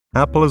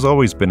Apple has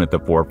always been at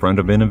the forefront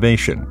of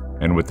innovation,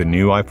 and with the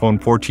new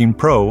iPhone 14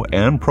 Pro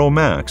and Pro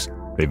Max,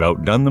 they've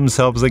outdone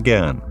themselves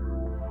again.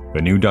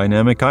 The new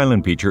Dynamic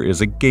Island feature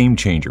is a game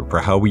changer for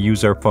how we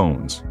use our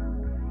phones.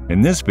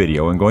 In this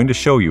video, I'm going to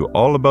show you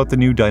all about the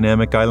new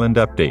Dynamic Island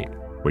update,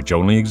 which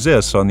only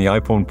exists on the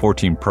iPhone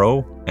 14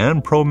 Pro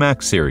and Pro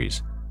Max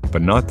series,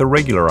 but not the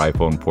regular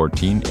iPhone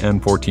 14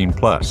 and 14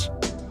 Plus.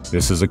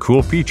 This is a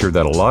cool feature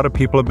that a lot of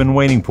people have been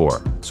waiting for,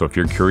 so if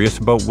you're curious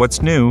about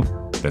what's new,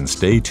 then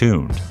stay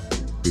tuned.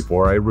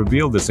 Before I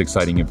reveal this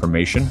exciting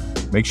information,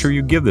 make sure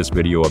you give this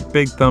video a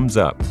big thumbs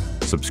up,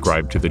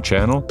 subscribe to the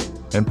channel,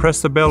 and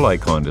press the bell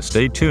icon to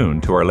stay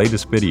tuned to our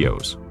latest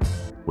videos.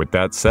 With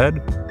that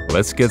said,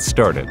 let's get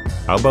started.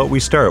 How about we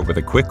start with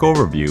a quick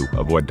overview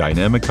of what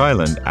Dynamic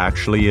Island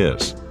actually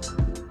is.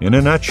 In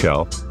a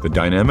nutshell, the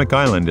Dynamic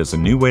Island is a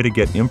new way to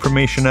get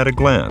information at a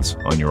glance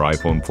on your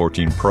iPhone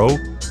 14 Pro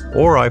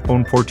or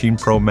iPhone 14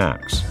 Pro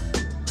Max.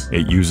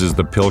 It uses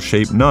the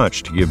pill-shaped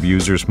notch to give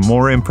users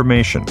more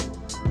information.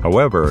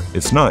 However,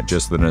 it's not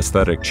just an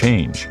aesthetic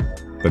change.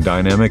 The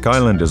Dynamic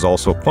Island is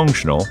also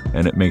functional,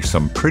 and it makes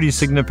some pretty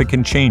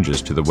significant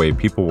changes to the way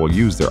people will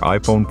use their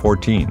iPhone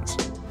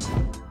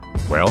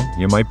 14s. Well,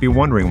 you might be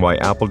wondering why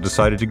Apple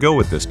decided to go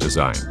with this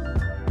design.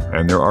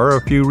 And there are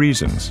a few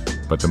reasons,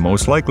 but the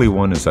most likely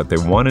one is that they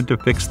wanted to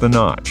fix the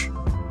notch.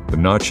 The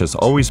notch has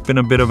always been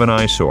a bit of an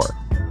eyesore,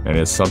 and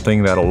it's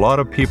something that a lot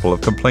of people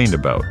have complained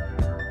about.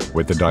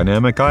 With the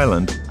Dynamic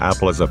Island,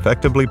 Apple has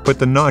effectively put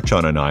the notch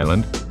on an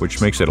island, which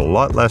makes it a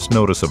lot less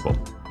noticeable.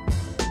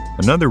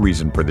 Another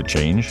reason for the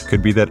change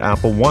could be that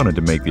Apple wanted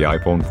to make the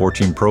iPhone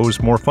 14 Pros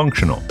more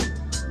functional.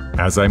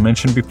 As I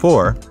mentioned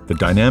before, the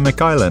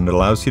Dynamic Island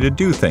allows you to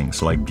do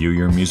things like view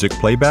your music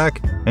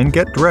playback and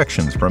get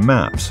directions from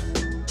maps.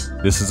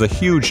 This is a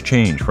huge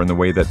change from the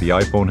way that the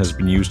iPhone has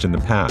been used in the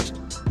past,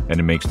 and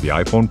it makes the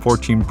iPhone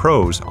 14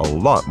 Pros a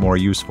lot more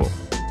useful.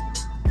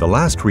 The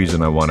last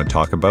reason I want to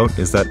talk about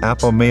is that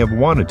Apple may have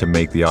wanted to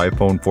make the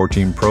iPhone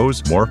 14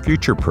 Pros more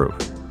future-proof.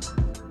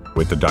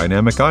 With the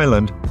Dynamic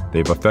Island,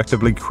 they've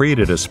effectively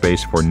created a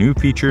space for new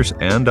features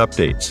and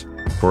updates.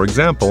 For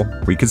example,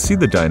 we could see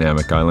the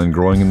Dynamic Island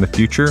growing in the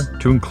future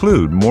to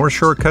include more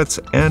shortcuts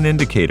and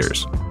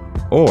indicators.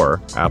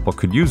 Or Apple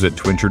could use it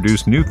to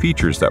introduce new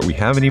features that we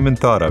haven't even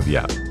thought of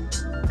yet.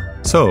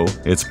 So,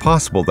 it's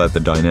possible that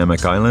the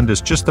Dynamic Island is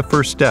just the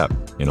first step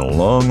in a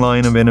long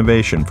line of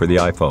innovation for the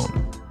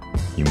iPhone.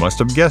 You must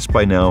have guessed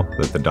by now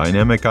that the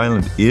Dynamic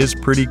Island is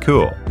pretty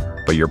cool,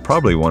 but you're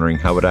probably wondering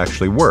how it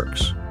actually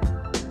works.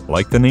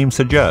 Like the name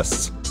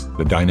suggests,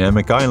 the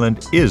Dynamic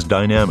Island is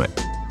dynamic,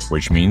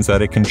 which means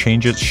that it can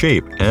change its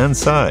shape and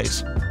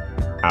size.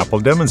 Apple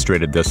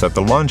demonstrated this at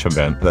the launch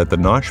event that the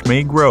notch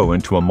may grow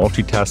into a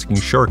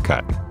multitasking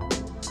shortcut.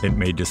 It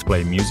may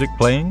display music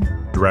playing,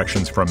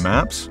 directions from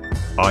maps,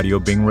 audio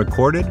being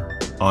recorded,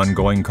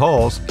 ongoing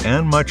calls,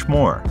 and much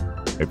more.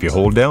 If you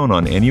hold down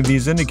on any of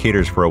these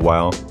indicators for a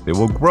while, they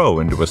will grow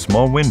into a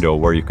small window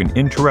where you can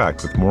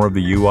interact with more of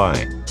the UI.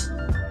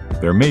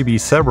 There may be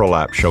several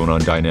apps shown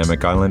on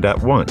Dynamic Island at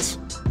once.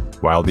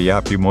 While the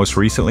app you most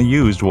recently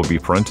used will be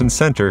front and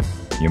center,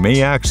 you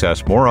may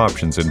access more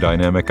options in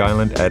Dynamic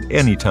Island at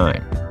any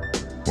time.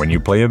 When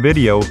you play a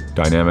video,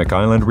 Dynamic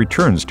Island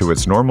returns to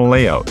its normal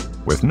layout,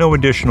 with no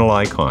additional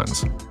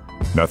icons.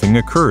 Nothing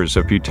occurs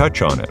if you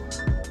touch on it.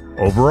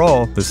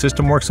 Overall, the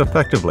system works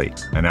effectively,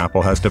 and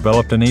Apple has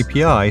developed an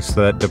API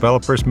so that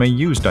developers may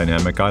use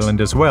Dynamic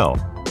Island as well,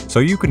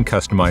 so you can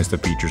customize the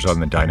features on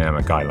the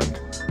Dynamic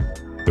Island.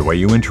 The way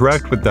you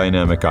interact with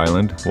Dynamic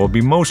Island will be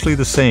mostly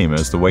the same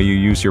as the way you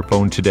use your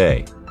phone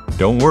today.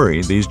 Don't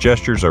worry, these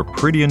gestures are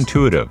pretty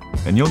intuitive,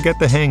 and you'll get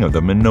the hang of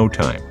them in no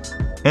time.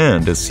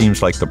 And it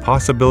seems like the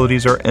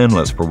possibilities are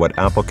endless for what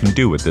Apple can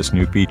do with this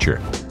new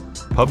feature.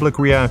 Public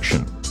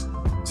reaction.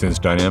 Since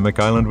Dynamic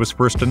Island was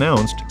first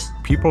announced,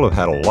 people have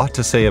had a lot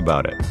to say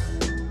about it.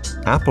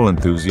 Apple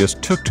enthusiasts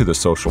took to the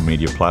social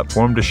media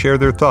platform to share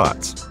their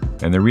thoughts,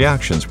 and the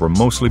reactions were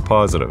mostly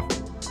positive.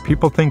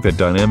 People think that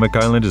Dynamic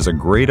Island is a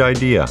great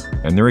idea,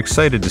 and they're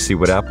excited to see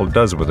what Apple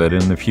does with it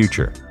in the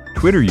future.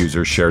 Twitter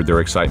users shared their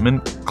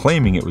excitement,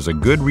 claiming it was a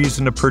good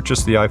reason to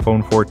purchase the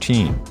iPhone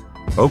 14.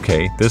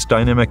 Okay, this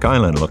Dynamic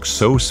Island looks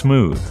so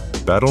smooth.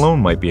 That alone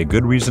might be a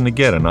good reason to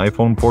get an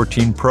iPhone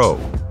 14 Pro.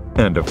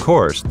 And of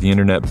course, the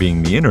internet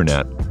being the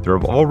internet, there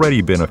have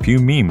already been a few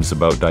memes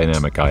about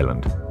Dynamic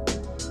Island.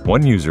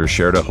 One user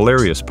shared a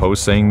hilarious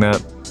post saying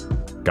that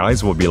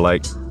guys will be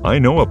like, "I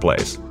know a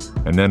place,"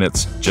 and then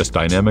it's just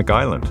Dynamic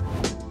Island.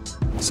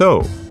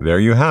 So, there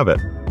you have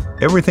it.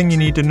 Everything you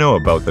need to know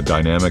about the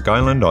Dynamic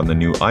Island on the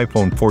new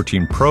iPhone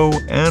 14 Pro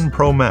and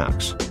Pro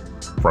Max.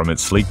 From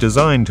its sleek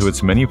design to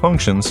its many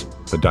functions,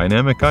 the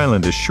Dynamic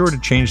Island is sure to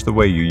change the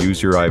way you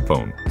use your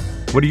iPhone.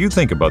 What do you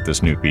think about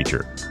this new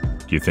feature?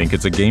 Do you think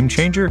it's a game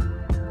changer?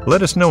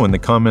 Let us know in the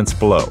comments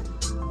below.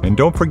 And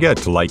don't forget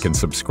to like and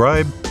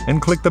subscribe,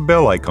 and click the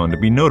bell icon to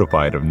be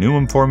notified of new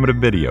informative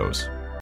videos.